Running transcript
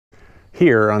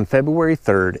Here, on February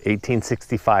 3,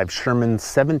 1865, Sherman's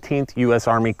 17th U.S.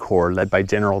 Army Corps, led by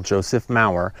General Joseph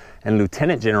Mower and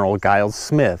Lieutenant General Giles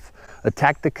Smith,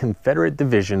 attacked the Confederate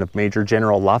division of Major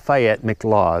General Lafayette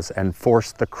McLaws and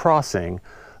forced the crossing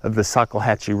of the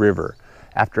Salkehatchie River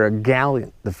after a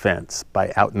gallant defense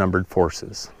by outnumbered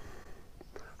forces.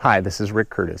 Hi, this is Rick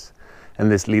Curtis, and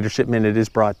this Leadership Minute is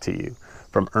brought to you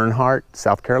from Earnhardt,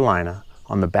 South Carolina,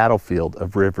 on the battlefield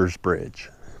of Rivers Bridge.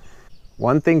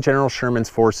 One thing General Sherman's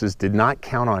forces did not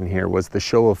count on here was the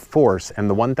show of force and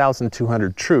the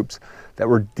 1,200 troops that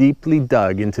were deeply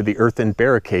dug into the earthen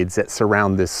barricades that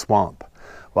surround this swamp.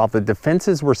 While the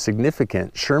defenses were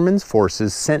significant, Sherman's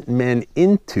forces sent men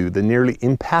into the nearly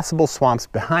impassable swamps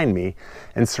behind me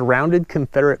and surrounded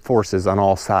Confederate forces on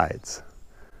all sides.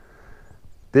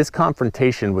 This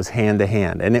confrontation was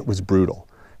hand-to-hand, and it was brutal.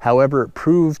 However, it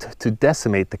proved to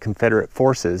decimate the Confederate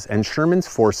forces, and Sherman's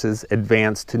forces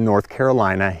advanced to North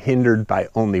Carolina, hindered by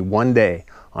only one day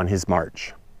on his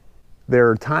march. There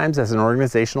are times as an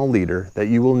organizational leader that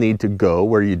you will need to go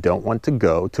where you don't want to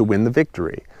go to win the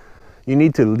victory. You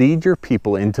need to lead your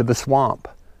people into the swamp.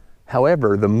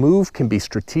 However, the move can be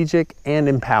strategic and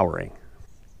empowering.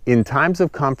 In times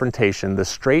of confrontation, the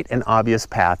straight and obvious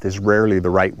path is rarely the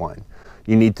right one.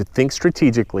 You need to think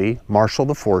strategically, marshal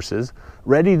the forces,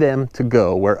 ready them to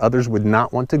go where others would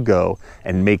not want to go,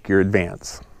 and make your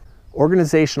advance.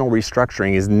 Organizational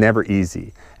restructuring is never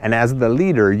easy, and as the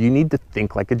leader, you need to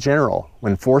think like a general.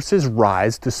 When forces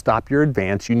rise to stop your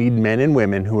advance, you need men and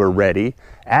women who are ready,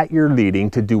 at your leading,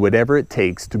 to do whatever it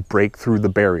takes to break through the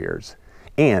barriers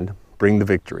and bring the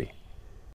victory.